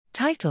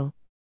Title: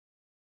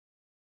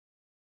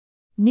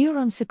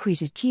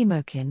 Neuron-secreted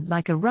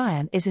chemokine-like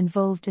Orion is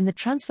involved in the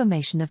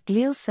transformation of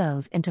glial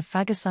cells into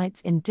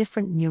phagocytes in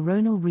different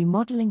neuronal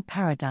remodeling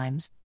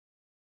paradigms.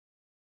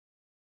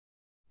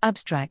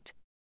 Abstract: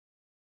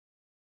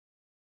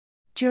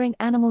 During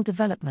animal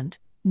development,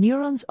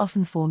 neurons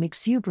often form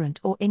exuberant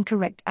or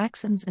incorrect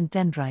axons and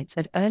dendrites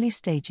at early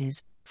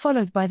stages,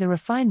 followed by the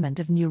refinement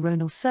of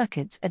neuronal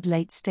circuits at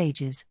late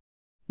stages.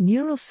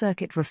 Neural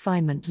circuit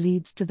refinement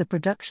leads to the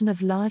production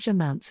of large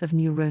amounts of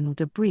neuronal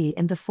debris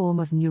in the form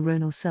of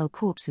neuronal cell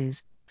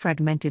corpses,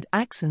 fragmented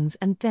axons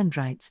and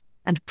dendrites,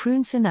 and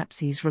pruned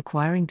synapses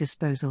requiring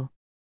disposal.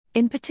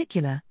 In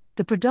particular,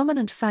 the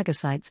predominant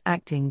phagocytes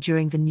acting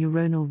during the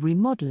neuronal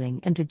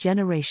remodeling and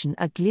degeneration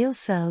are glial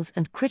cells,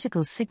 and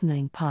critical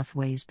signaling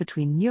pathways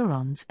between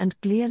neurons and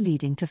glia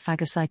leading to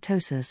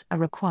phagocytosis are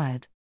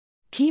required.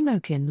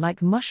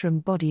 Chemokine-like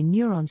mushroom body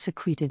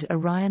neuron-secreted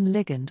Orion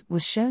ligand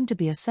was shown to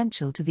be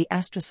essential to the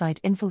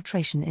astrocyte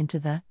infiltration into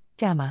the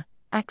gamma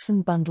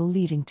axon bundle,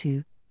 leading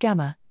to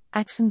gamma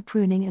axon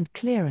pruning and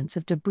clearance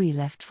of debris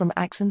left from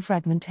axon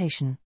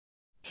fragmentation.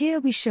 Here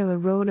we show a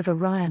role of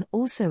Orion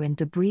also in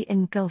debris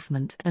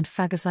engulfment and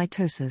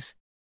phagocytosis.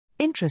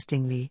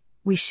 Interestingly,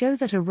 we show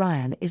that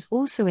Orion is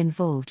also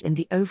involved in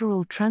the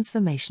overall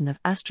transformation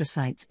of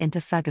astrocytes into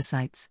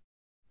phagocytes.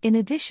 In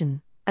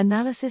addition,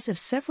 analysis of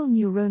several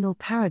neuronal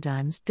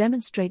paradigms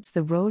demonstrates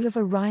the role of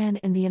Orion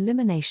in the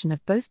elimination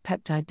of both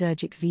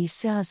peptidergic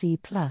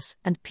VCRZ+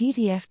 and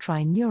PDF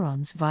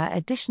trineurons via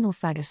additional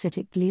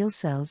phagocytic glial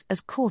cells as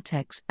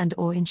cortex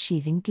and/or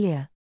ensheathing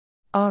glia.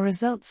 Our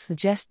results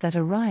suggest that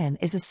Orion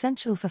is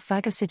essential for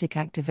phagocytic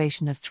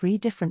activation of three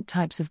different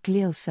types of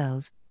glial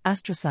cells,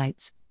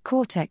 astrocytes,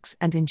 cortex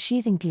and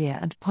ensheathing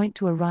glia, and point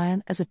to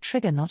Orion as a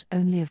trigger not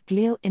only of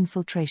glial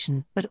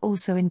infiltration but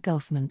also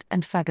engulfment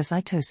and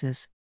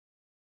phagocytosis.